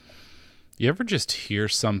You ever just hear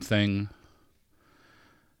something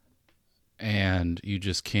and you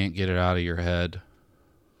just can't get it out of your head?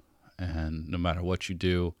 And no matter what you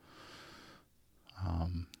do,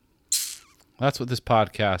 that's what this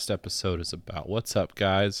podcast episode is about. What's up,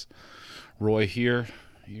 guys? Roy here.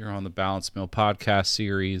 You're on the Balance Mill podcast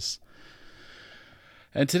series.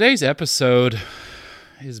 And today's episode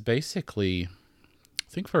is basically, I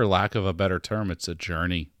think for lack of a better term, it's a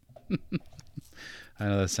journey. I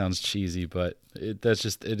know that sounds cheesy, but it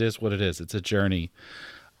is what it is. It's a journey.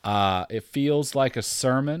 It feels like a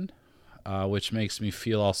sermon, which makes me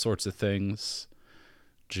feel all sorts of things.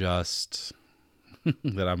 Just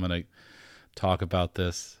that I'm going to talk about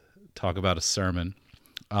a sermon.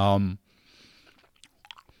 But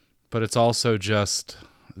it's also just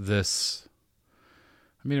this,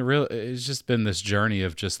 it's just been this journey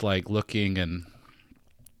of just like looking and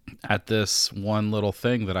at this one little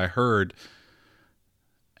thing that I heard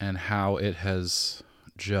and how it has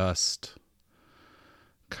just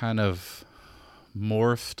kind of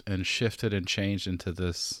morphed and shifted and changed into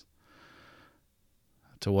this,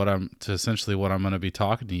 to essentially what I'm going to be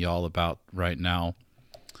talking to y'all about right now.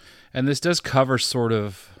 And this does cover sort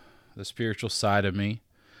of the spiritual side of me.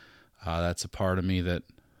 That's a part of me that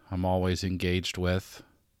I'm always engaged with.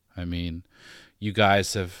 I mean, you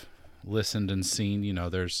guys have listened and seen,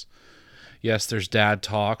 there's dad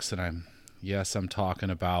talks, and I'm talking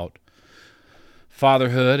about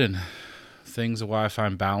fatherhood and things of why I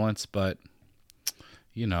find balance, but,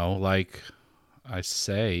 like I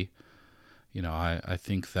say, I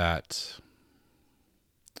think that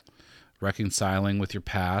reconciling with your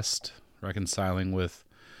past, reconciling with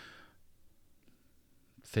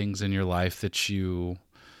things in your life that you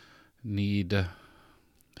need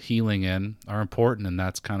healing in are important, and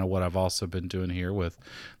that's kind of what I've also been doing here with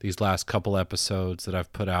these last couple episodes that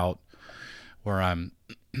I've put out, where I'm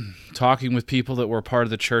talking with people that were part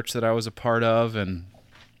of the church that I was a part of, and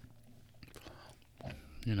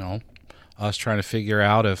us trying to figure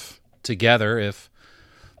out if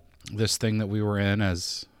this thing that we were in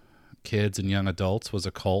as kids and young adults was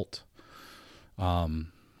a cult. So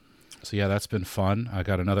yeah, that's been fun. I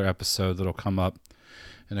got another episode that'll come up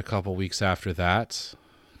in a couple weeks after that.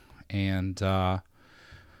 And let's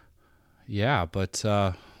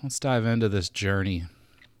dive into this journey.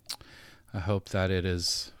 I hope that it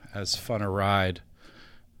is as fun a ride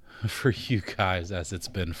for you guys as it's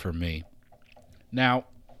been for me. Now,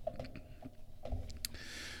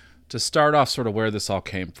 to start off sort of where this all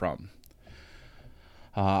came from,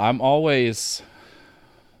 I'm always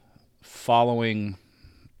following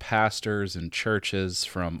pastors and churches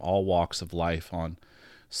from all walks of life on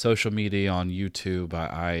social media, on YouTube.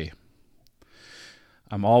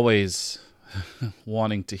 I'm always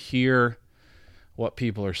wanting to hear what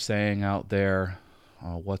people are saying out there.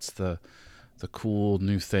 What's the cool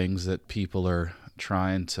new things that people are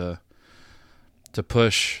trying to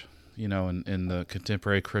push, in the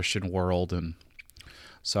contemporary Christian world. And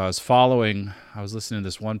so I was listening to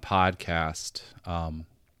this one podcast, and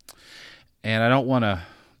I don't want to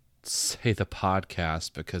say the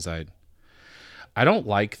podcast because I don't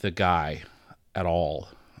like the guy at all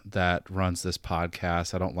that runs this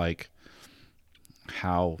podcast. I don't like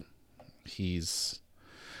how he's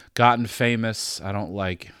gotten famous. I don't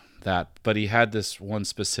like that. But he had this one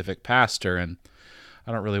specific pastor, and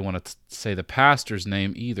I don't really want to say the pastor's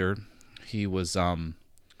name either. He was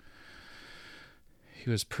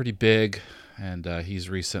pretty big, and he's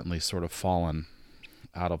recently sort of fallen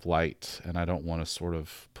out of light, and I don't want to sort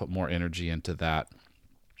of put more energy into that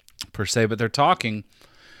per se. But they're talking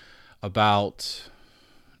about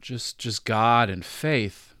just God and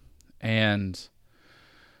faith, and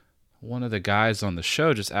one of the guys on the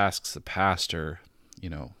show just asks the pastor,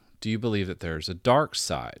 do you believe that there's a dark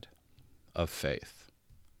side of faith?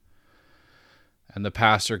 And the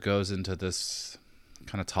pastor goes into this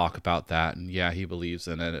kind of talk about that, and yeah, he believes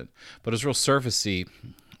in it, but it's real surfacey.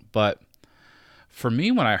 But for me,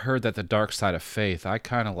 when I heard that the dark side of faith, I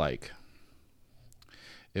kind of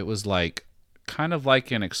it was like kind of like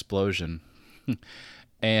an explosion.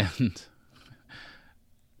 and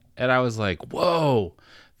I was like, whoa,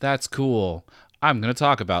 that's cool. I'm going to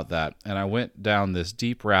talk about that. And I went down this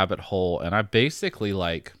deep rabbit hole, and I basically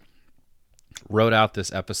wrote out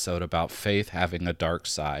this episode about faith having a dark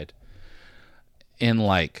side in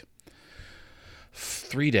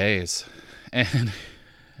 3 days. And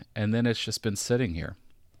then it's just been sitting here.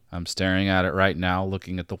 I'm staring at it right now,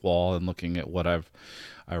 looking at the wall and looking at what I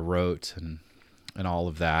wrote and all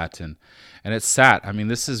of that. And it's sat. I mean,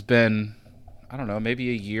 this has been, I don't know, maybe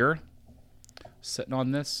a year sitting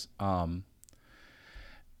on this. And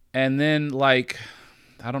then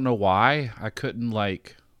I don't know why I couldn't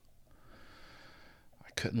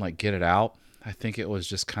get it out. I think it was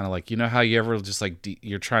just kind of like, you know how you ever just like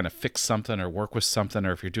you're trying to fix something or work with something,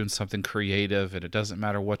 or if you're doing something creative and it doesn't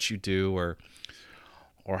matter what you do or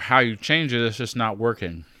how you change it, it's just not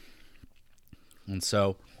working. And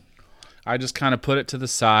so I just kind of put it to the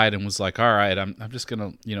side and was like, all right, I'm just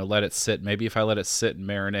going to, let it sit. Maybe if I let it sit and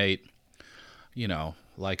marinate,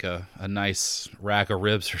 like a nice rack of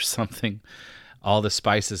ribs or something, all the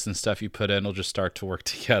spices and stuff you put in will just start to work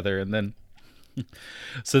together. And then,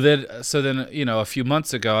 so then, a few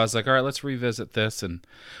months ago, I was like, all right, let's revisit this. And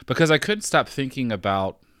because I couldn't stop thinking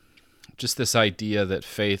about just this idea that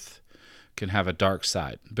faith can have a dark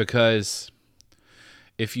side, because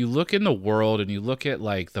if you look in the world and you look at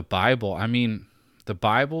like the Bible, I mean, the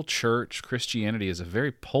Bible, church, Christianity is a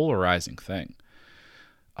very polarizing thing.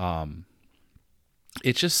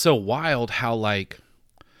 It's just so wild how like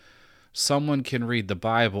someone can read the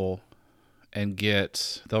Bible and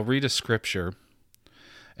they'll read a scripture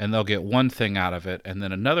and they'll get one thing out of it, and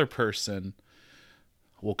then another person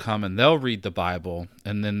will come and they'll read the Bible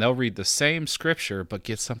and then they'll read the same scripture but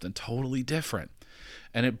get something totally different.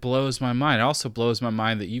 And it blows my mind. It also blows my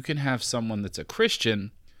mind that you can have someone that's a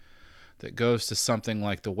Christian that goes to something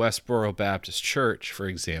like the Westboro Baptist Church, for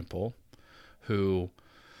example, who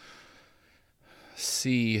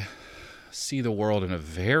see the world in a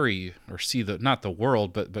very, or see the, not the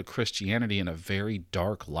world, but Christianity in a very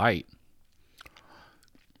dark light.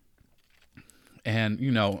 And,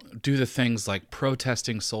 do the things like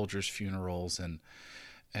protesting soldiers' funerals and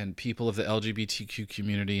people of the LGBTQ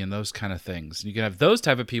community and those kind of things. And you can have those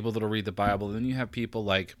type of people that'll read the Bible. And then you have people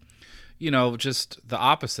like, just the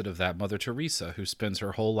opposite of that, Mother Teresa, who spends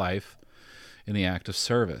her whole life in the act of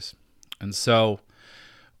service. And so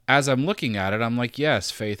as I'm looking at it, I'm like, yes,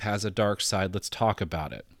 faith has a dark side. Let's talk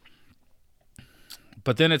about it.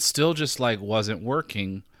 But then it still just like wasn't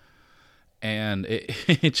working. And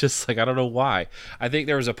it just like, I don't know why. I think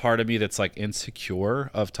there was a part of me that's like insecure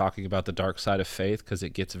of talking about the dark side of faith because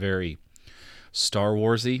it gets very Star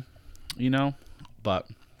Wars-y, But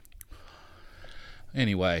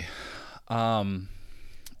anyway, and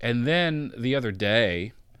then the other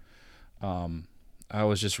day, I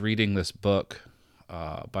was just reading this book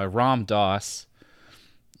by Ram Dass,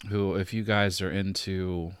 who, if you guys are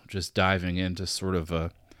into just diving into sort of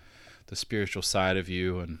the spiritual side of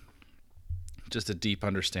you and just a deep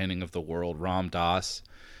understanding of the world, Ram Dass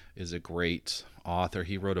is a great author.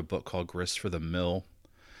 He wrote a book called Grist for the Mill.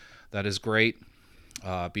 That is great.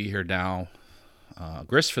 Be Here Now.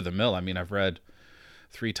 Grist for the Mill, I mean, I've read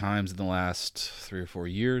 3 times in the last 3 or 4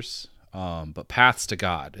 years. But Paths to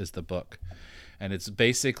God is the book. And it's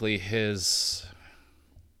basically his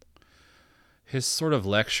sort of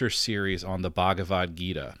lecture series on the Bhagavad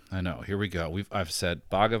Gita. I know, here we go. I've said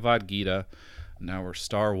Bhagavad Gita. Now we're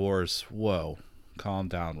Star Wars. Whoa. Calm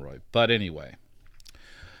down, Roy. But anyway,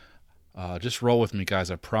 just roll with me, guys.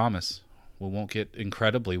 I promise we won't get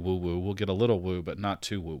incredibly woo-woo. We'll get a little woo, but not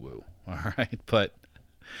too woo-woo. All right? But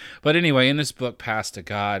anyway, in this book, Paths to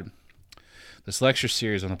God, this lecture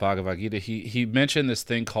series on the Bhagavad Gita, he mentioned this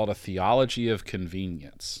thing called a theology of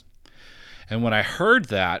convenience. And when I heard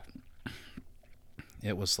that,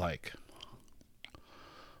 it was like,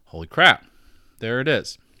 holy crap, there it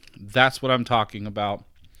is. That's what I'm talking about.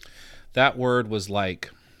 That word was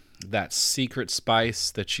like that secret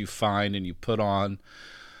spice that you find and you put on,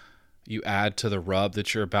 you add to the rub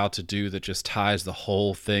that you're about to do that just ties the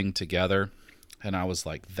whole thing together. And I was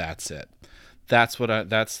like, that's it. That's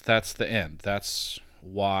the end. That's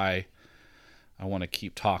why I want to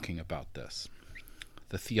keep talking about this.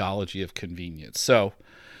 The theology of convenience. So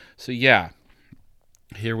yeah,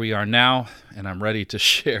 here we are now, and I'm ready to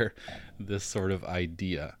share this sort of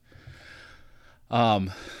idea.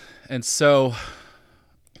 And so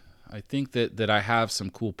I think that I have some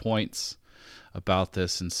cool points about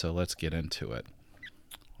this, and so let's get into it.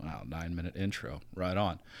 Wow, 9-minute intro. Right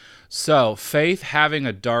on. So, faith having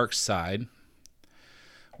a dark side,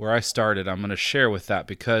 where I started, I'm going to share with that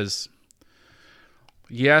because,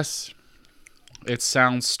 yes, it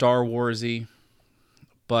sounds Star Wars-y,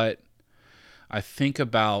 but I think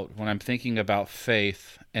about, when I'm thinking about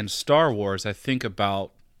faith and Star Wars, I think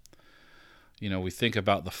about, we think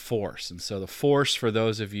about the Force. And so the Force, for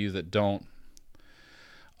those of you that don't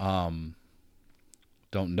know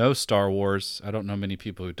Star Wars, I don't know many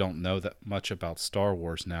people who don't know that much about Star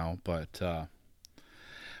Wars now, but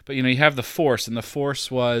you have the Force, and the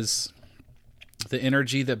Force was the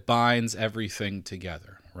energy that binds everything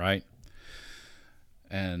together, right?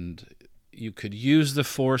 And you could use the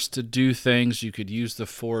Force to do things. You could use the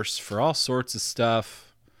Force for all sorts of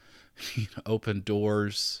stuff. open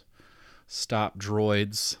doors, stop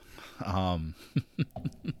droids, um,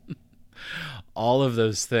 all of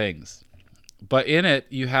those things. But in it,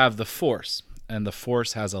 you have the Force, and the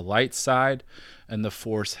Force has a light side, and the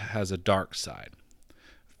Force has a dark side.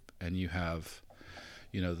 And you have,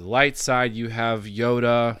 the light side, you have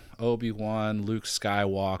Yoda, Obi-Wan, Luke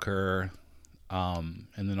Skywalker, and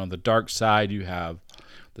then on the dark side, you have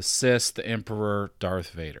the Sith, the Emperor,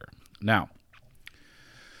 Darth Vader. Now,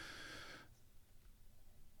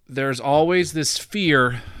 there's always this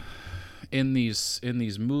fear in these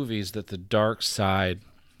movies that the dark side,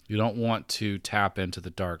 you don't want to tap into the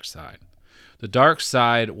dark side. The dark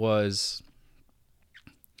side was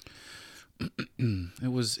it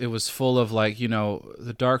was full of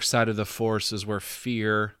the dark side of the Force is where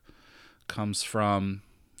fear comes from.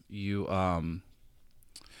 There's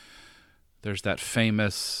that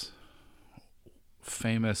famous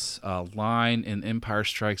line in Empire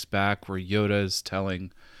Strikes Back where Yoda is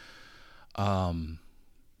telling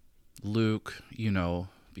Luke,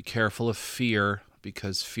 be careful of fear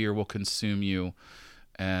because fear will consume you,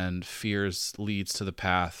 and fear leads to the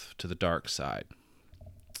path to the dark side.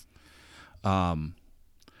 So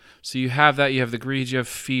you have that. You have the greed. You have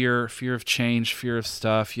fear of change, fear of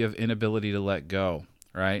stuff. You have inability to let go,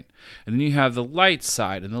 right? And then you have the light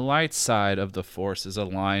side, and the light side of the Force is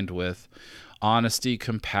aligned with honesty,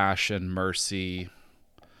 compassion, mercy,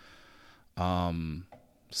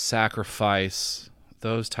 sacrifice,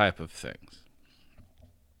 those type of things.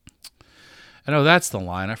 I know that's the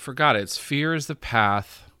line. I forgot it. It's fear is the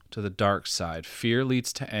path to the dark side. Fear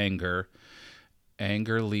leads to anger.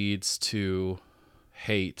 Anger leads to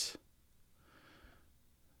hate.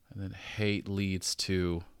 And then hate leads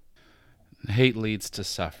to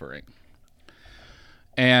suffering.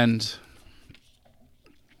 And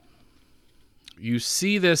you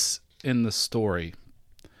see this in the story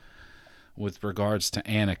with regards to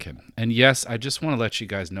Anakin. And yes, I just want to let you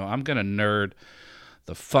guys know I'm going to nerd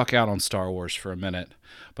the fuck out on Star Wars for a minute,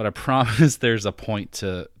 but I promise there's a point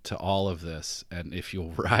to all of this, and if you'll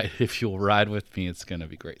ride with me, it's going to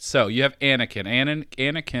be great. So you have Anakin.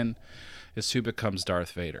 Anakin is who becomes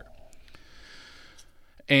Darth Vader.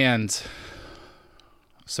 And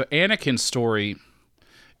so Anakin's story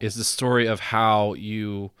is the story of how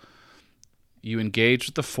you engage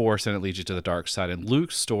with the Force and it leads you to the dark side. And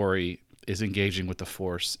Luke's story is engaging with the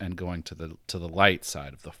Force and going to the light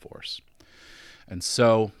side of the Force. And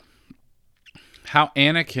so how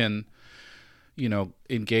Anakin,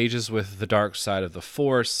 engages with the dark side of the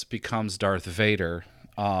Force, becomes Darth Vader,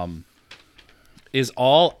 is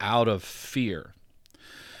all out of fear.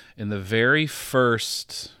 In the very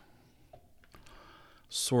first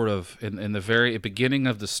sort of, in the very beginning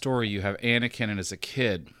of the story, you have Anakin and as a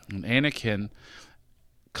kid. And Anakin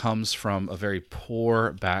comes from a very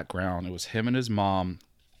poor background. It was him and his mom,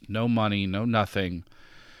 no money, no nothing.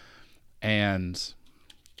 And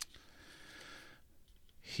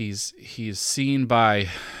he's seen by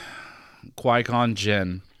Qui-Gon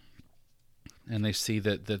Jinn, and they see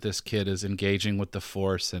that this kid is engaging with the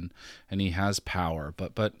Force and he has power.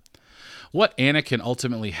 But what Anakin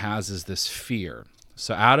ultimately has is this fear.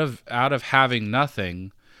 So out of having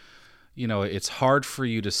nothing, it's hard for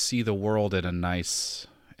you to see the world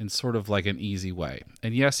in sort of like an easy way.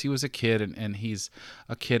 And yes, he was a kid, and he's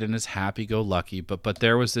a kid and is happy-go-lucky, but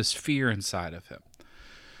there was this fear inside of him.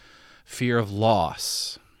 Fear of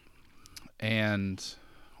loss. And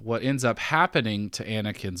what ends up happening to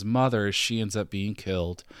Anakin's mother is she ends up being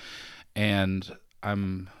killed. And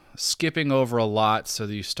I'm skipping over a lot, so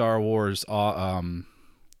the Star Wars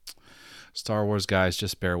guys,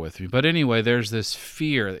 just bear with me. But anyway, there's this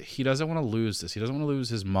fear that he doesn't want to lose this. He doesn't want to lose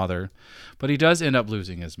his mother, but he does end up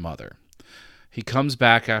losing his mother. He comes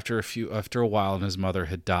back after a while, and his mother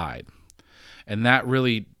had died. And that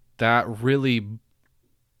really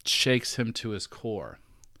shakes him to his core.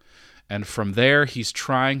 And from there, he's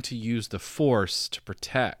trying to use the Force to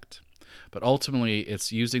protect. But ultimately,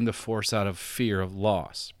 it's using the Force out of fear of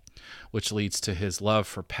loss, which leads to his love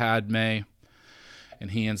for Padme,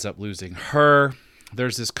 and he ends up losing her.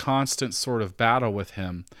 There's this constant sort of battle with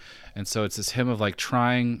him. And so it's this him of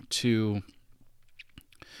trying to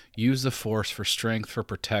use the Force for strength, for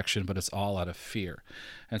protection, but it's all out of fear.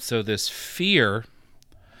 And so this fear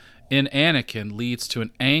in Anakin leads to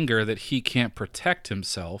an anger that he can't protect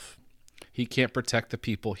himself. He can't protect the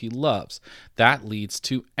people he loves. That leads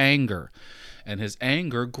to anger. And his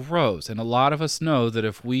anger grows. And a lot of us know that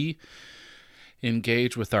if we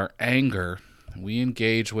engage with our anger, we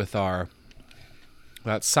engage with that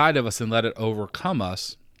side of us and let it overcome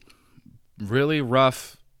us, really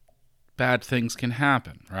rough, bad things can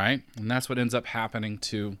happen, right? And that's what ends up happening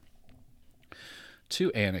to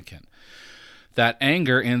to Anakin. That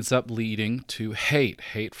anger ends up leading to hate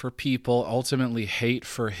for people, ultimately hate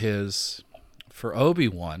for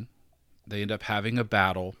Obi-Wan. They end up having a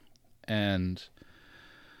battle, and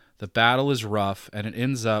the battle is rough, and it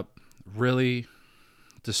ends up really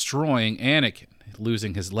destroying Anakin,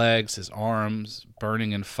 losing his legs, his arms,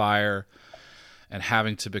 burning in fire, and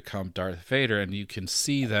having to become Darth Vader. And you can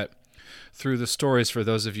see that through the stories, for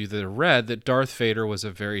those of you that have read, that Darth Vader was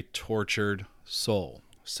a very tortured soul.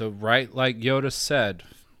 So right like Yoda said,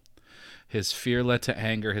 his fear led to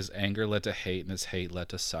anger, his anger led to hate, and his hate led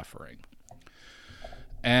to suffering.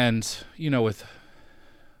 And,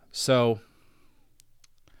 so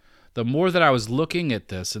the more that I was looking at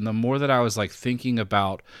this, and the more that I was like thinking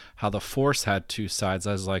about how the Force had two sides,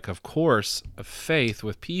 I was like, of course, faith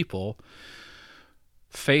with people,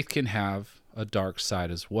 faith can have a dark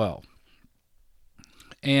side as well.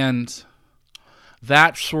 And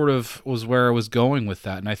that sort of was where I was going with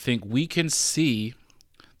that. And I think we can see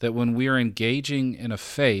that when we are engaging in a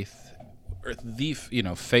faith, or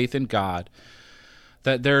faith in God,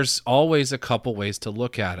 that there's always a couple ways to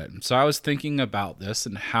look at it. And so I was thinking about this,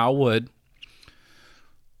 and how would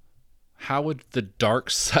the dark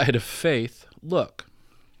side of faith look?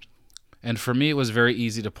 And for me, it was very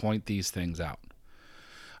easy to point these things out.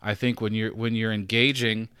 I think when you're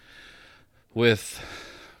engaging with,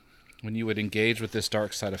 when you would engage with this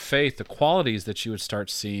dark side of faith, the qualities that you would start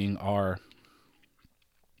seeing are,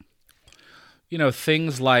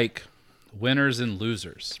 things like winners and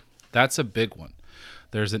losers. That's a big one.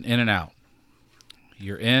 There's an in and out.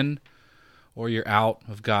 You're in or you're out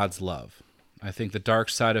of God's love. I think the dark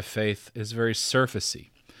side of faith is very surfacey.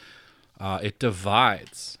 It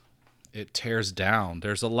divides. It tears down.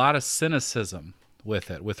 There's a lot of cynicism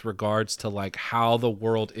with it, with regards to like how the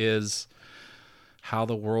world is, how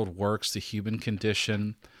the world works, the human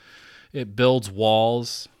condition. It builds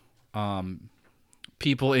walls.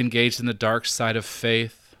 People engaged in the dark side of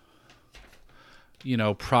faith,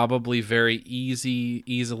 probably very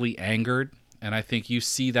easily angered. And I think you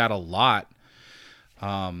see that a lot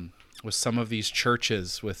with some of these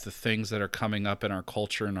churches, with the things that are coming up in our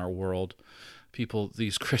culture, in our world.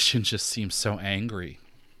 These Christians just seem so angry.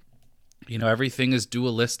 Everything is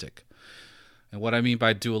dualistic. And what I mean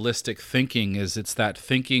by dualistic thinking is it's that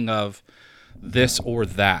thinking of this or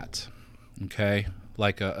that, okay?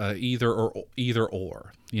 Like a either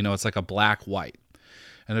or. It's like a black white.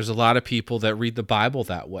 And there's a lot of people that read the Bible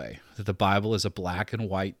that way, that the Bible is a black and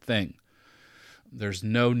white thing. There's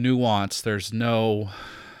no nuance. There's no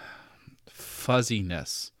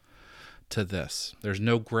fuzziness to this. There's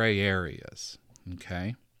no gray areas,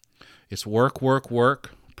 okay? It's work,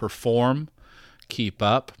 perform, keep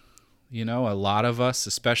up. A lot of us,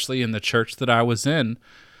 especially in the church that I was in,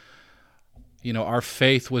 our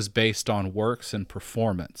faith was based on works and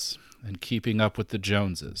performance and keeping up with the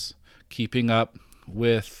Joneses, keeping up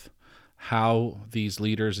with how these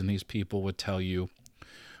leaders and these people would tell you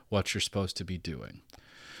what you're supposed to be doing.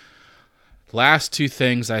 Last two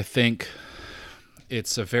things, I think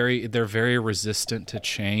they're very resistant to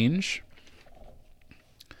change.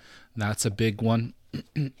 That's a big one.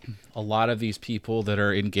 A lot of these people that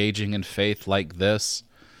are engaging in faith like this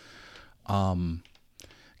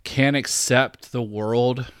can't accept the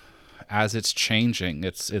world as it's changing.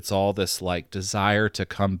 It's all this like desire to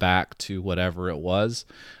come back to whatever it was.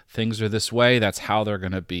 Things are this way, that's how they're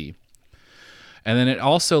going to be. And then it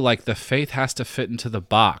also, like, the faith has to fit into the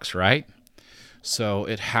box, right? So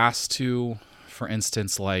it has to, for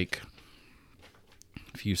instance, like,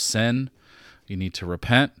 if you sin, you need to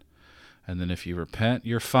repent. And then if you repent,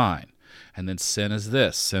 you're fine. And then sin is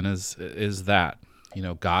this, sin is that.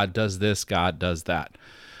 God does this, God does that.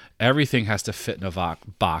 Everything has to fit in a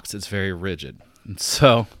box. It's very rigid. And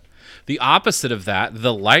so the opposite of that,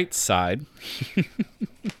 the light side,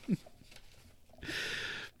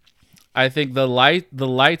 I think the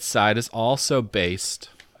light side is also based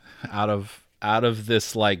out of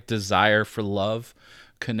this like desire for love,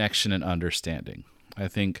 connection, and understanding. I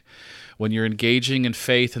think when you're engaging in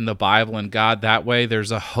faith in the Bible and God that way,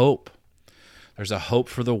 there's a hope. There's a hope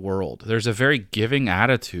for the world. There's a very giving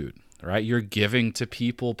attitude, right? You're giving to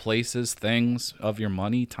people, places, things, of your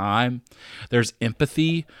money, time. There's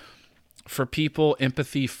empathy for people,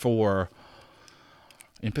 empathy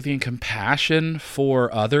and compassion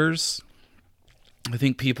for others. I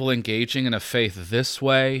think people engaging in a faith this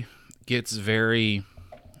way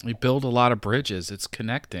we build a lot of bridges. It's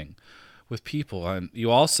connecting with people. And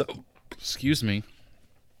you also,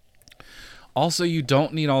 you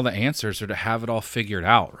don't need all the answers or to have it all figured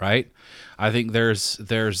out, right? I think there's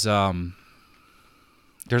a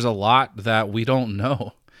lot that we don't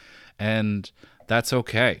know. And That's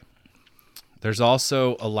okay. There's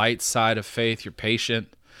also a light side of faith. You're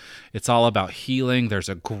patient. It's all about healing. There's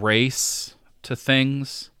a grace to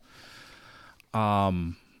things.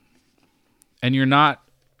 And you're not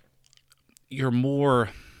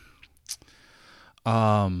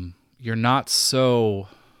so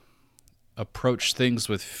approach things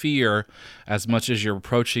with fear as much as you're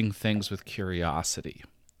approaching things with curiosity.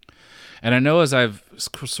 And I know as I've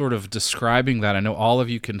sort of describing that, I know all of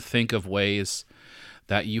you can think of ways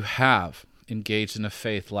that you have engaged in a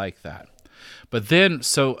faith like that. But then,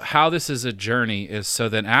 so how this is a journey is, so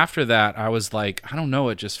then after that, I was like, I don't know,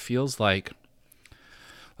 it just feels like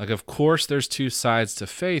of course there's two sides to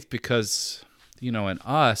faith because, in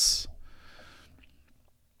us,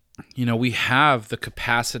 we have the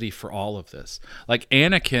capacity for all of this. Like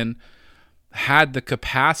Anakin had the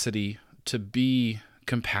capacity to be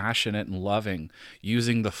compassionate and loving,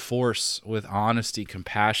 using the Force with honesty,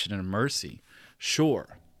 compassion, and mercy.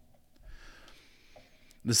 Sure.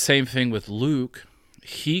 The same thing with Luke.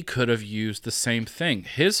 He could have used the same thing.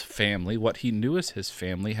 His family, what he knew as his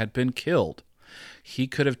family, had been killed. He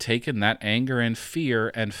could have taken that anger and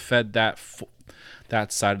fear and fed that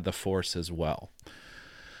side of the Force as well.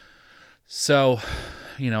 So,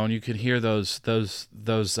 and you can hear those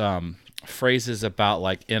phrases about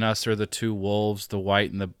like, in us are the two wolves, the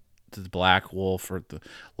white and the black wolf, or the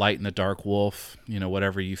light and the dark wolf.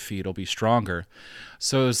 Whatever you feed will be stronger.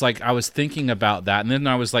 So it was like I was thinking about that, and then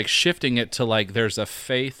I was like shifting it to like there's a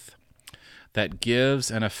faith that gives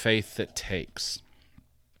and a faith that takes,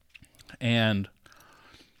 and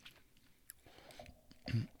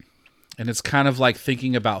it's kind of like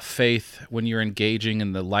thinking about faith when you're engaging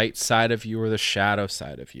in the light side of you or the shadow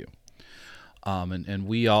side of you. And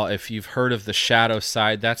we all, if you've heard of the shadow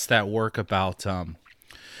side, that's that work about,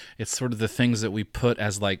 it's sort of the things that we put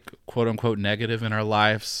as like quote unquote negative in our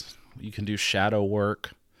lives. You can do shadow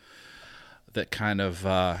work that kind of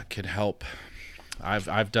can help.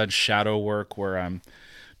 I've done shadow work where I'm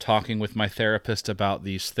talking with my therapist about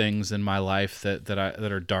these things in my life that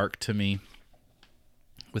are dark to me.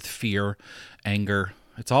 With fear, anger.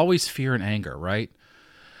 It's always fear and anger, right?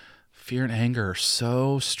 Fear and anger are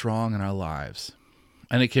so strong in our lives.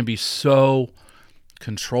 And it can be so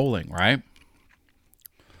controlling, right?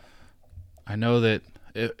 I know that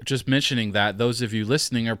just mentioning that, those of you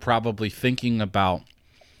listening are probably thinking about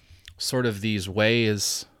sort of these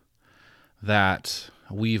ways that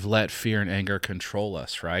we've let fear and anger control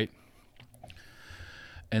us, right?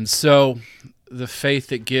 And so the faith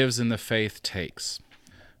that gives and the faith takes.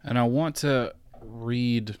 And I want to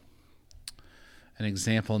read an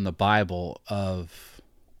example in the Bible of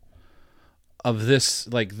this,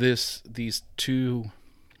 like this, these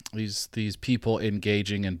people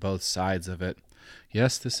engaging in both sides of it.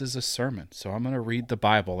 Yes, this is a sermon, so I'm going to read the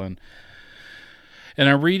Bible, and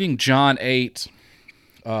I'm reading John 8,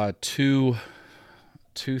 2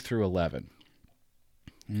 through 11.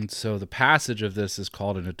 And so the passage of this is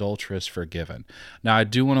called An Adulteress Forgiven. Now, I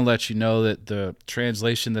do want to let you know that the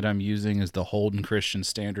translation that I'm using is the Holden Christian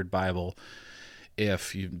Standard Bible.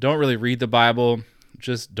 If you don't really read the Bible,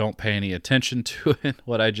 just don't pay any attention to it,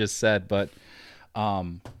 what I just said. But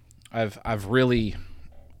I've really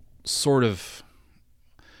sort of,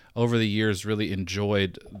 over the years, really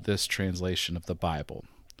enjoyed this translation of the Bible.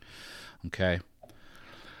 Okay?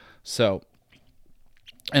 So,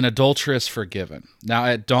 An Adulteress Forgiven. Now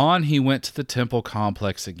at dawn he went to the temple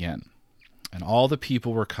complex again, and all the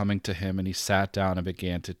people were coming to him, and he sat down and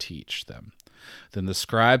began to teach them. Then the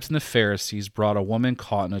scribes and the Pharisees brought a woman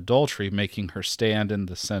caught in adultery, making her stand in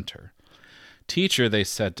the center. "Teacher," they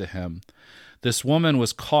said to him, "this woman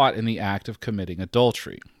was caught in the act of committing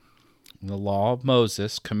adultery. The law of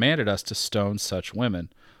Moses commanded us to stone such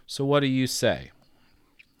women. So what do you say?"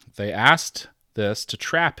 They asked this to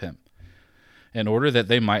trap him, in order that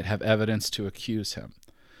they might have evidence to accuse him.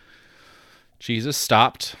 Jesus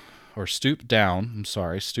stooped down and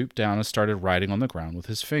started writing on the ground with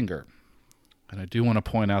his finger. And I do want to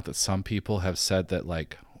point out that some people have said that,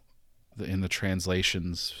 like, in the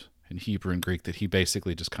translations in Hebrew and Greek, that he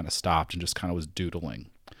basically just kind of stopped and just kind of was doodling,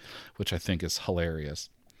 which I think is hilarious.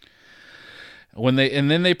 And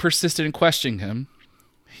then they persisted in questioning him.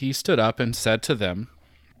 He stood up and said to them,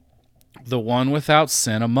 "The one without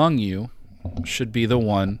sin among you should be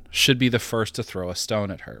the first to throw a stone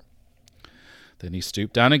at her." Then he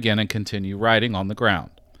stooped down again and continued writing on the ground,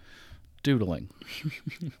 doodling.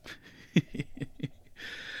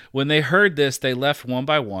 When they heard this, they left one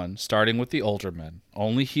by one, starting with the older men.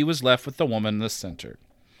 Only he was left with the woman in the center.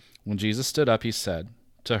 When Jesus stood up, he said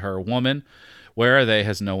to her, "Woman, where are they?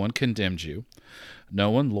 Has no one condemned you?" "No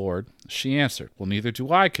one, Lord," she answered. "Well, neither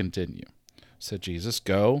do I condemn you." Said Jesus,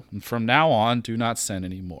 go, and from now on, do not sin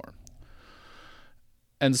anymore.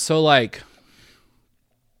 And so, like,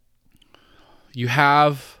 you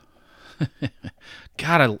have,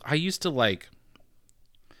 God, I used to, like,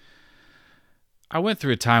 I went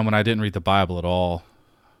through a time when I didn't read the Bible at all.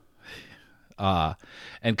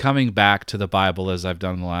 And coming back to the Bible as I've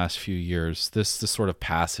done in the last few years, this sort of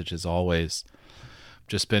passage has always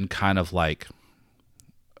just been kind of like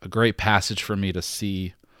a great passage for me to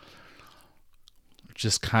see,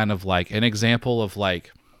 just kind of like an example of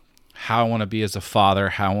like how I want to be as a father,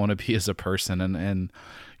 how I want to be as a person. And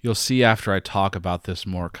you'll see after I talk about this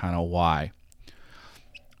more kind of why.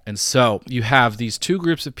 And so you have these two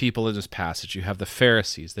groups of people in this passage. You have the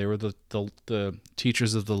Pharisees. They were the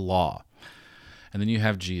teachers of the law. And then you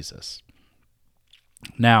have Jesus.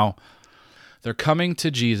 Now, they're coming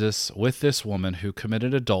to Jesus with this woman who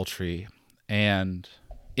committed adultery. And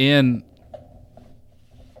in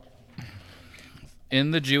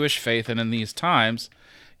the Jewish faith and in these times,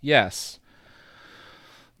 yes,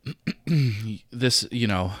 this,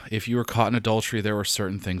 if you were caught in adultery, there were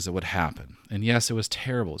certain things that would happen. And yes, it was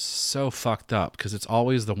terrible. It's so fucked up because it's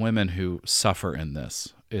always the women who suffer in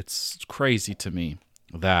this. It's crazy to me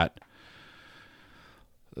that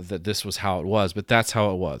this was how it was, but that's how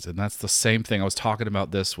it was. And that's the same thing. I was talking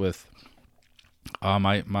about this with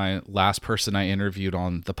my last person I interviewed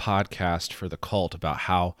on the podcast for the cult, about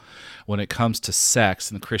how when it comes to sex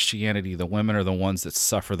and Christianity, the women are the ones that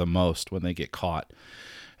suffer the most when they get caught.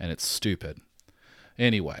 And it's stupid.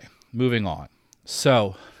 Anyway, moving on.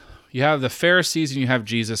 So you have the Pharisees and you have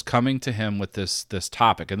Jesus coming to him with this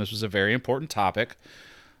topic. And this was a very important topic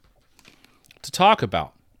to talk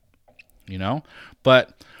about,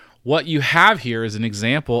 But what you have here is an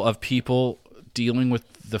example of people dealing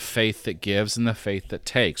with the faith that gives and the faith that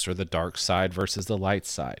takes, or the dark side versus the light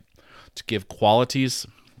side. To give qualities.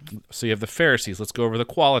 So you have the Pharisees. Let's go over the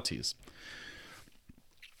qualities.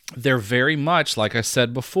 They're very much, like I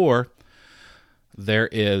said before, there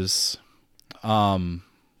is,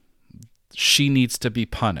 she needs to be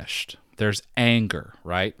punished. There's anger,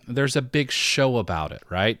 right? There's a big show about it,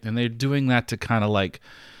 right? And they're doing that to kind of like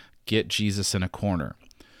get Jesus in a corner.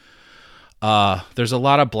 There's a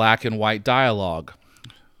lot of black and white dialogue.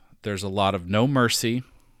 There's a lot of no mercy,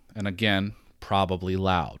 and again, probably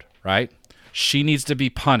loud, right? She needs to be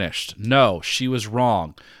punished. No, she was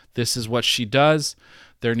wrong. This is what she does.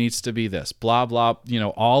 There needs to be this, blah, blah,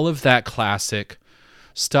 all of that classic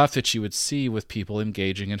stuff that you would see with people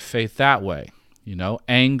engaging in faith that way.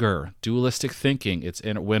 Anger, dualistic thinking, it's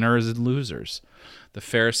in winners and losers. The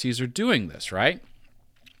Pharisees are doing this, right?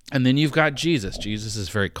 And then you've got Jesus. Jesus is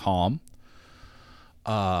very calm.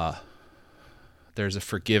 There's a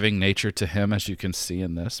forgiving nature to him, as you can see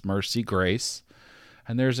in this. Mercy, grace,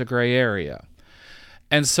 and there's a gray area.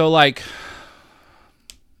 And so,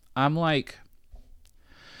 I'm like,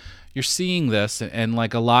 you're seeing this, and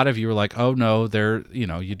like a lot of you are like, oh no,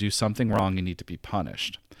 you do something wrong, you need to be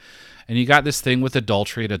punished. And you got this thing with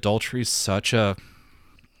adultery, and adultery is such a,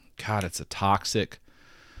 God, it's a toxic,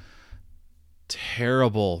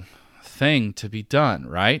 terrible thing to be done,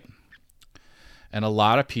 right? And a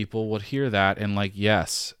lot of people would hear that and like,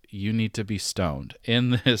 yes, you need to be stoned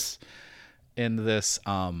in this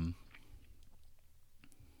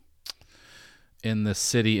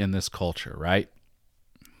city, in this culture, right?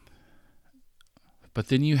 But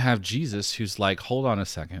then you have Jesus who's like, hold on a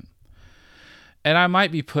second. And I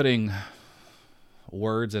might be putting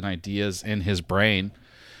words and ideas in his brain,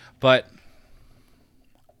 but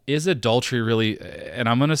is adultery really, and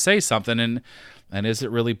I'm going to say something, and is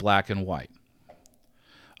it really black and white?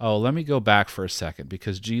 Oh, let me go back for a second,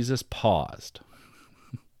 because Jesus paused.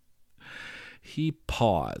 He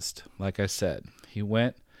paused. Like I said, he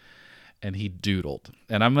went and he doodled.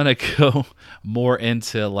 And I'm going to go more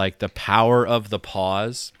into like the power of the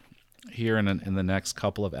pause here in the next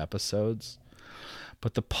couple of episodes.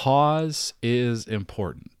 But the pause is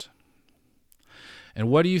important. And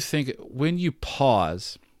what do you think? When you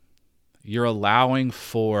pause, you're allowing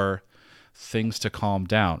for things to calm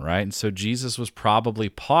down, right? And so Jesus was probably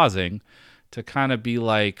pausing to kind of be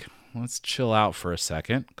like, let's chill out for a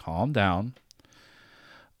second, calm down.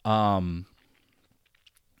 There's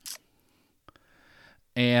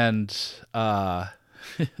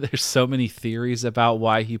so many theories about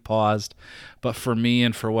why he paused, but for me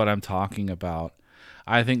and for what I'm talking about,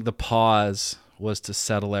 I think the pause was to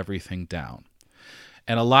settle everything down.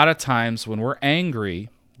 And a lot of times when we're angry,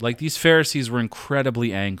 like these Pharisees were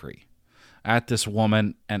incredibly angry at this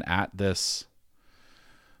woman and at this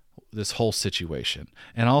whole situation.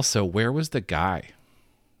 And also, where was the guy?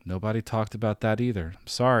 Nobody talked about that either. I'm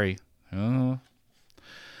sorry.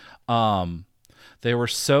 They were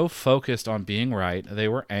so focused on being right. They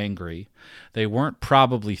were angry. They weren't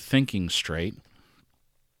probably thinking straight.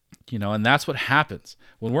 And that's what happens.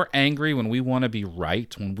 When we're angry, when we want to be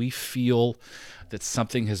right, when we feel that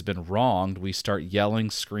something has been wronged, we start yelling,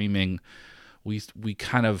 screaming. We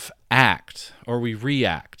kind of act, or we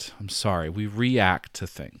react. We react to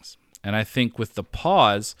things. And I think with the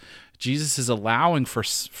pause, Jesus is allowing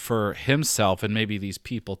for himself and maybe these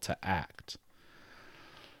people to act.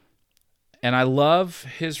 And I love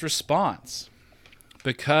his response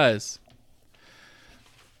because,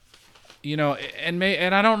 and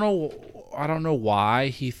I don't know why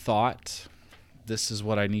he thought this is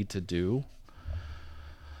what I need to do.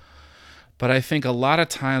 But I think a lot of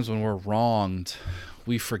times when we're wronged,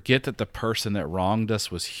 we forget that the person that wronged us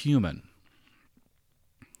was human.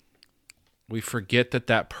 We forget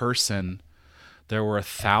that person, there were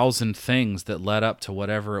 1,000 things that led up to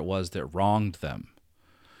whatever it was that wronged them.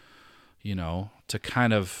 To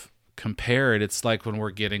kind of compare it, it's like when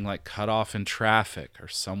we're getting like cut off in traffic or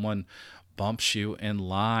someone bumps you in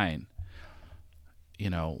line.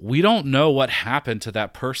 We don't know what happened to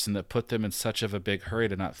that person that put them in such of a big hurry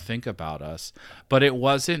to not think about us, but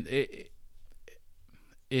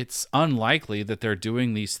it's unlikely that they're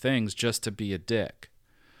doing these things just to be a dick.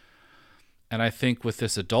 And I think with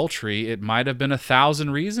this adultery, it might have been 1,000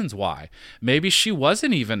 reasons why. Maybe she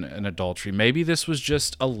wasn't even an adultery. Maybe this was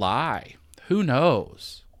just a lie. Who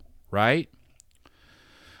knows, right?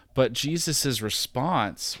 But Jesus's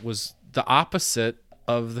response was the opposite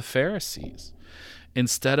of the Pharisees.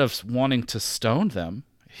 Instead of wanting to stone them,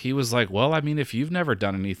 he was like, well, if you've never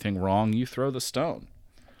done anything wrong, you throw the stone.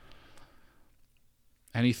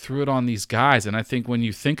 And he threw it on these guys. And I think when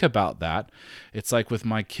you think about that, it's like with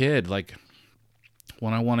my kid, like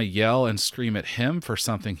when I want to yell and scream at him for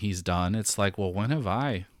something he's done, it's like, well,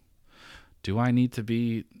 do I need to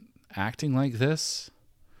be acting like this?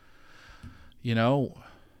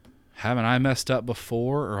 Haven't I messed up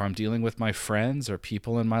before? Or I'm dealing with my friends or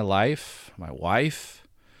people in my life, my wife.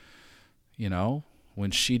 When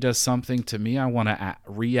she does something to me, I want to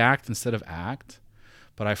react instead of act.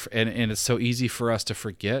 But and it's so easy for us to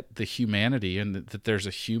forget the humanity and that there's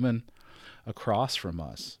a human across from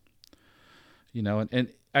us. And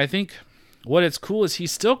I think what it's cool is he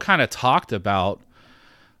still kind of talked about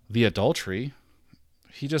the adultery.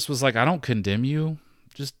 He just was like, I don't condemn you.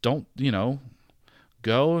 Just don't,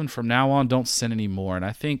 go. And from now on, don't sin anymore. And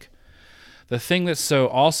I think the thing that's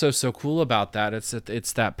also so cool about that,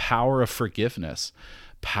 it's that power of forgiveness,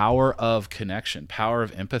 power of connection, power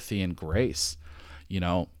of empathy and grace.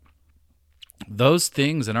 Those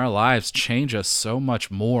things in our lives change us so much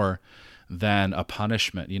more than a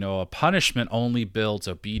punishment. A punishment only builds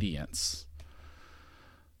obedience,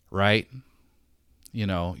 right?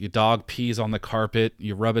 Your dog pees on the carpet,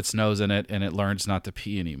 you rub its nose in it, and it learns not to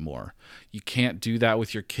pee anymore. You can't do that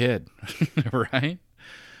with your kid, right?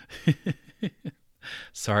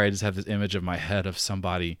 Sorry, I just have this image of my head of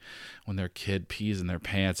somebody when their kid pees in their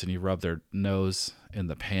pants and you rub their nose in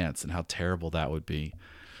the pants and how terrible that would be,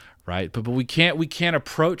 right? But we can't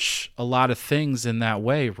approach a lot of things in that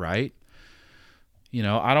way, right?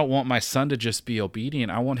 I don't want my son to just be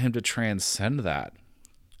obedient. I want him to transcend that,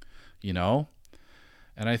 And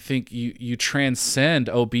I think you transcend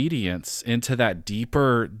obedience into that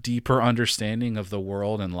deeper understanding of the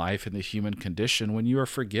world and life and the human condition when you are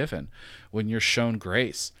forgiven, when you're shown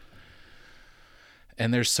grace.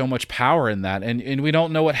 And there's so much power in that. And we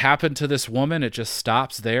don't know what happened to this woman. It just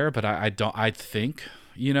stops there. But I think,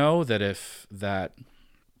 that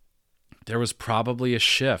there was probably a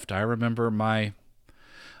shift. I remember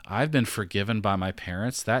I've been forgiven by my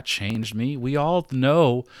parents. That changed me. We all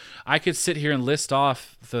know. I could sit here and list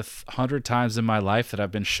off the 100 times in my life that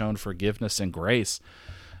I've been shown forgiveness and grace,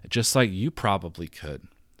 just like you probably could,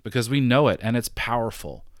 because we know it and it's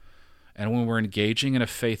powerful. And when we're engaging in a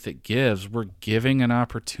faith that gives, we're giving an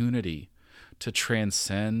opportunity to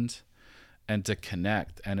transcend and to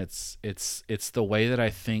connect. And it's the way that I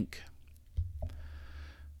think.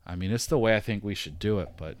 It's the way I think we should do it.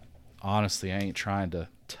 But honestly, I ain't trying to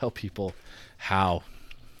tell people how,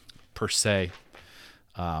 per se.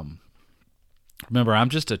 Remember, I'm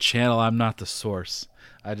just a channel. I'm not the source.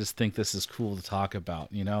 I just think this is cool to talk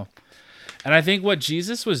about, And I think what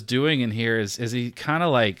Jesus was doing in here is he kind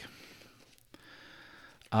of like,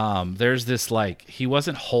 there's this like, he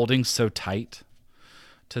wasn't holding so tight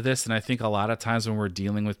to this. And I think a lot of times when we're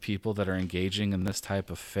dealing with people that are engaging in this type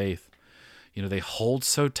of faith, they hold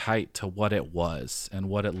so tight to what it was and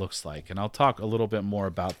what it looks like. And I'll talk a little bit more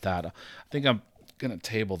about that. I think I'm going to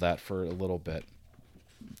table that for a little bit.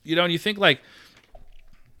 And you think like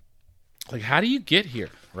how do you get here,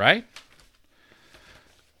 right?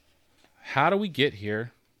 how do we get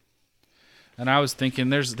here? And I was thinking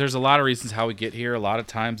there's a lot of reasons how we get here. A lot of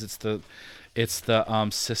times it's the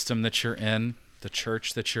system that you're in, the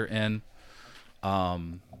church that you're in.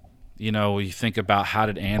 You think about, how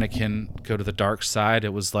did Anakin go to the dark side?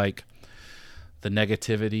 It was like the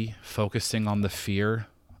negativity, focusing on the fear.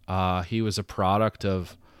 He was a product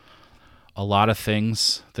of a lot of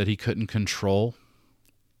things that he couldn't control.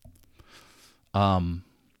 And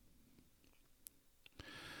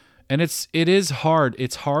it is hard.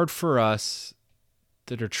 It's hard for us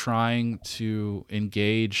that are trying to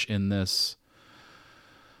engage in this,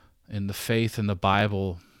 in the faith in the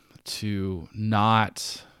Bible, to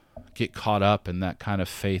not get caught up in that kind of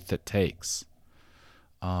faith that takes.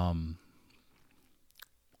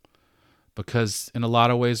 Because in a lot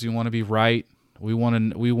of ways we want to be right. We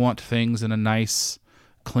want things in a nice,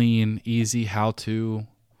 clean, easy how to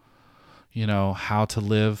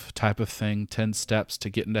live type of thing, 10 steps to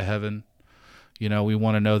get into heaven. We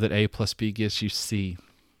want to know that A plus B gives you C.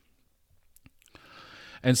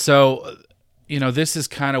 And so, this is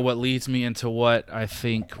kind of what leads me into what I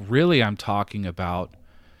think really I'm talking about,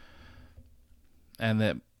 and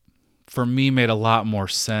that for me made a lot more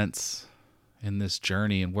sense in this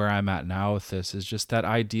journey, and where I'm at now with this is just that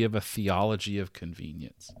idea of a theology of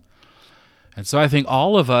convenience. And so I think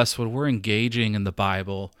all of us, when we're engaging in the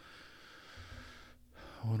Bible,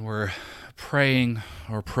 when we're praying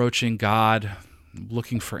or approaching God,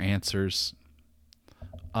 looking for answers,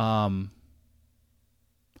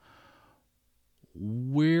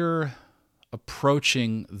 we're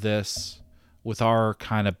approaching this with our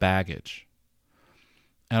kind of baggage.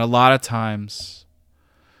 And a lot of times,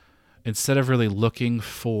 instead of really looking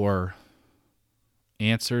for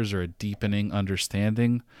answers or a deepening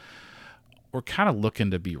understanding, we're kind of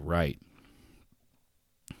looking to be right.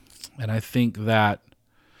 And I think that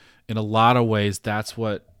in a lot of ways, that's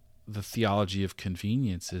what the theology of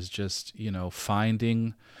convenience is, just,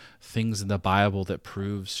 finding things in the Bible that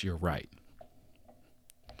proves you're right.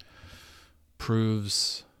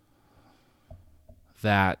 Proves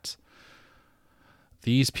that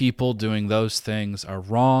these people doing those things are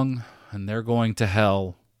wrong and they're going to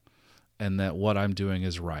hell, and that what I'm doing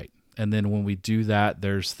is right. And then when we do that,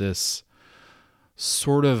 there's this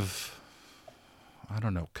sort of,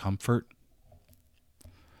 comfort.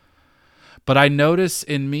 But I notice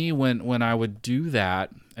in me when I would do that,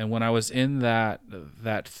 and when I was in that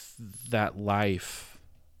life,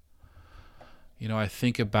 I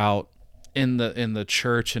think about in the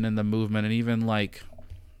church and in the movement, and even like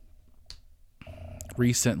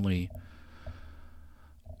recently,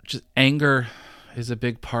 just anger is a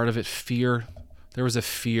big part of it. Fear. There was a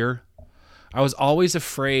fear. I was always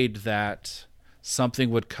afraid that something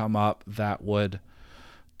would come up that would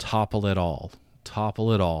topple it all,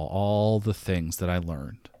 all the things that I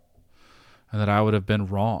learned, and that I would have been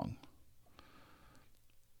wrong.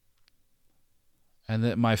 And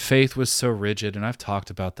that my faith was so rigid, and I've talked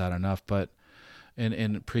about that enough, but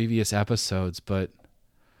in previous episodes, but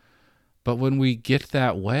when we get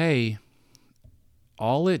that way,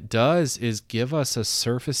 all it does is give us a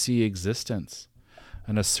surfacey existence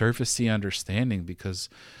and a surfacey understanding, because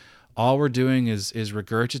all we're doing is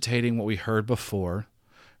regurgitating what we heard before,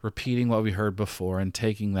 repeating what we heard before, and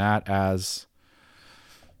taking that as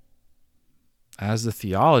the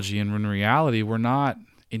theology. And in reality, we're not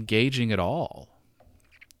engaging at all.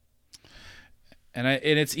 And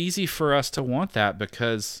it's easy for us to want that,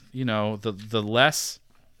 because the less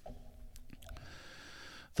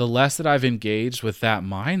that I've engaged with that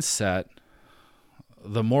mindset,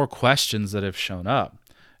 the more questions that have shown up,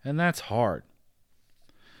 and that's hard.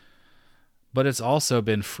 But it's also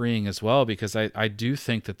been freeing as well, because I do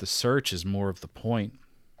think that the search is more of the point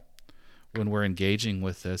when we're engaging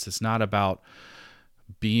with this. It's not about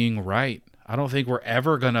being right. I don't think we're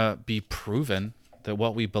ever going to be proven that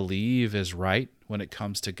what we believe is right when it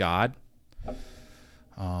comes to God.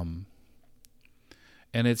 And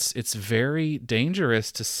it's very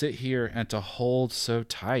dangerous to sit here and to hold so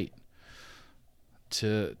tight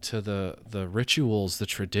to the rituals, the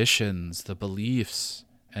traditions, the beliefs,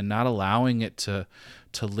 and not allowing it to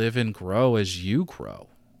live and grow as you grow.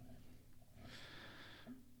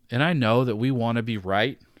 And I know that we want to be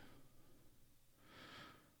right.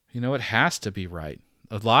 It has to be right.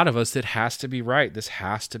 A lot of us, it has to be right. This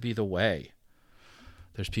has to be the way.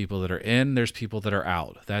 There's people that are in, there's people that are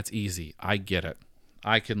out. That's easy. I get it.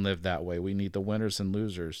 I can live that way. We need the winners and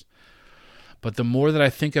losers. But the more that I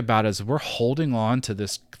think about it, is we're holding on to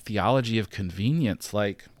this theology of convenience.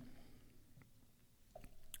 Like,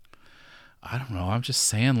 I don't know. I'm just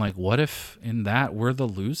saying, like, what if in that we're the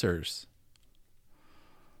losers?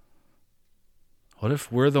 What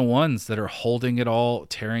if we're the ones that are holding it all,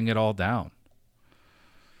 tearing it all down?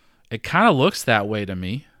 It kind of looks that way to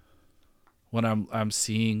me when I'm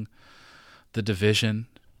seeing the division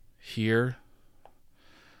here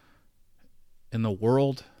in the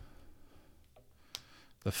world.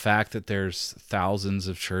 The fact that there's thousands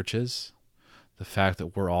of churches, the fact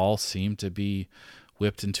that we're all seem to be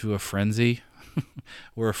whipped into a frenzy.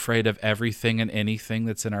 We're afraid of everything and anything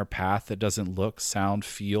that's in our path that doesn't look, sound,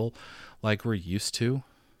 feel like we're used to.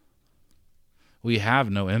 We have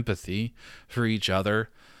no empathy for each other,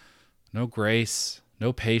 no grace,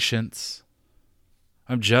 no patience.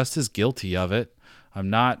 I'm just as guilty of it. I'm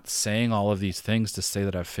not saying all of these things to say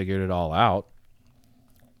that I've figured it all out.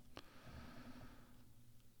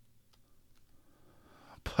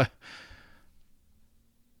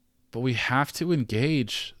 But we have to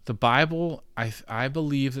engage. The Bible, I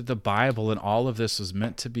believe that the Bible and all of this was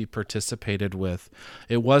meant to be participated with.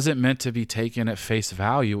 It wasn't meant to be taken at face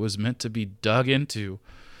value. It was meant to be dug into,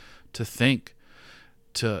 to think,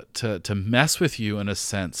 to mess with you in a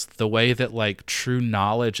sense, the way that like true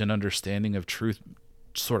knowledge and understanding of truth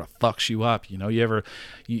sort of fucks you up. You know,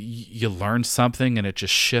 you learn something and it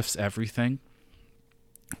just shifts everything,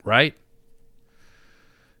 right?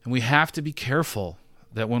 And we have to be careful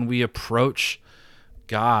that when we approach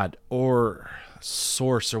God or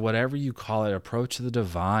source or whatever you call it, approach the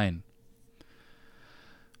divine,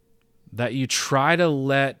 that you try to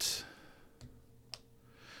let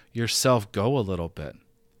yourself go a little bit.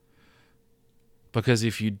 Because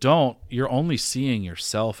if you don't, you're only seeing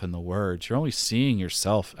yourself in the words. You're only seeing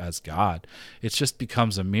yourself as God. It just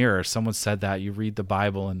becomes a mirror. Someone said that. You read the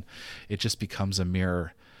Bible and it just becomes a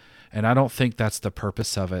mirror. And I don't think that's the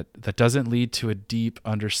purpose of it. That doesn't lead to a deep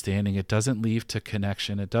understanding. It doesn't lead to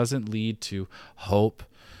connection. It doesn't lead to hope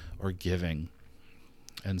or giving.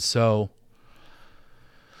 And so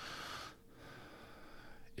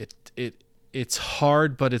it's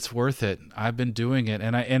hard, but it's worth it. I've been doing it.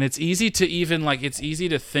 And it's easy to it's easy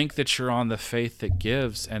to think that you're on the faith that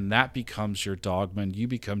gives, and that becomes your dogma and you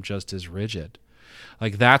become just as rigid.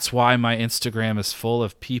 Like that's why my Instagram is full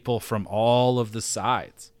of people from all of the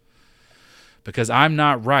sides. Because I'm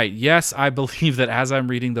not right. Yes, I believe that as I'm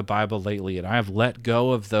reading the Bible lately, and I have let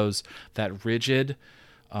go of that rigid,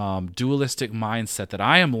 dualistic mindset, that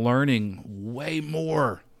I am learning way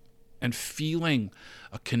more and feeling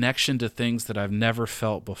a connection to things that I've never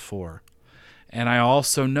felt before. And I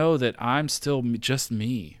also know that I'm still just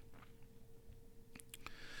me.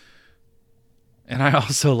 And I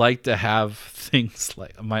also like to have things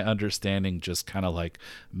like my understanding just kind of like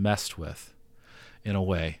messed with in a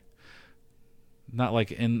way. Not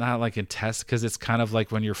like in test, because it's kind of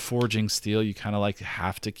like when you're forging steel, you kind of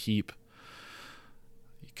have to keep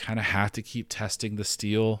testing the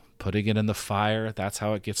steel, putting it in the fire. That's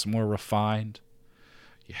how it gets more refined.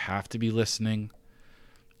 You have to be listening.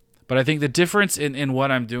 But I think the difference in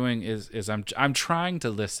what I'm doing is I'm trying to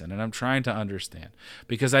listen and I'm trying to understand,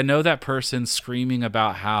 because I know that person screaming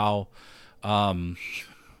about how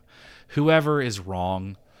whoever is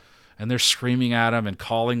wrong, and they're screaming at them and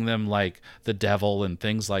calling them like the devil and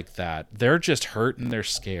things like that. They're just hurt and they're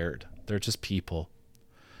scared. They're just people.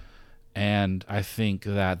 And I think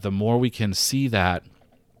that the more we can see that,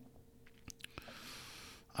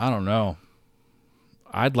 I don't know.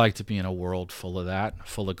 I'd like to be in a world full of that,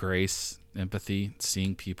 full of grace, empathy,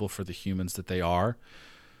 seeing people for the humans that they are,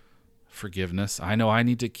 forgiveness. I know I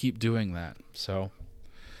need to keep doing that. So,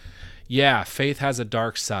 yeah, faith has a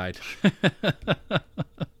dark side.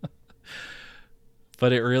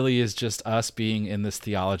 But it really is just us being in this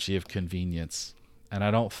theology of convenience. And I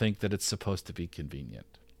don't think that it's supposed to be convenient.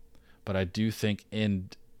 But I do think in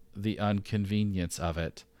the inconvenience of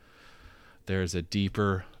it, there's a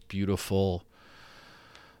deeper, beautiful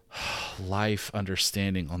life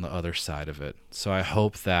understanding on the other side of it. So I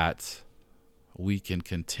hope that we can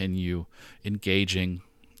continue engaging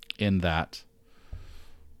in that,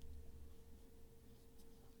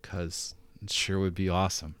 because it sure would be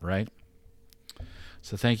awesome, right?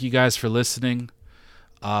 So thank you guys for listening.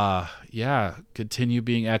 Continue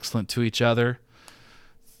being excellent to each other.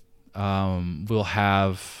 We'll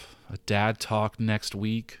have a dad talk next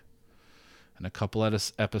week and a couple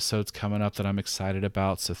of episodes coming up that I'm excited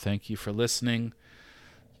about. So thank you for listening.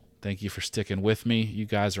 Thank you for sticking with me. You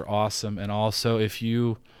guys are awesome. And also, if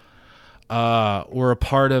you were a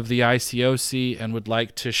part of the ICOC and would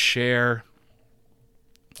like to share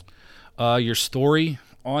your story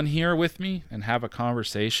on here with me and have a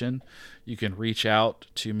conversation, you can reach out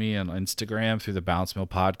to me on Instagram through the Bounce Mill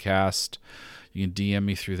Podcast. You can DM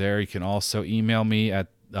me through there. You can also email me at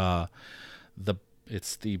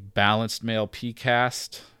it's the Balanced Male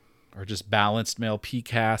PCast or just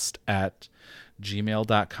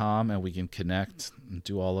balancedmalepcast@gmail.com, and we can connect and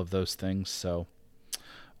do all of those things. So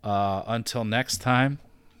until next time,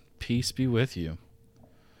 peace be with you.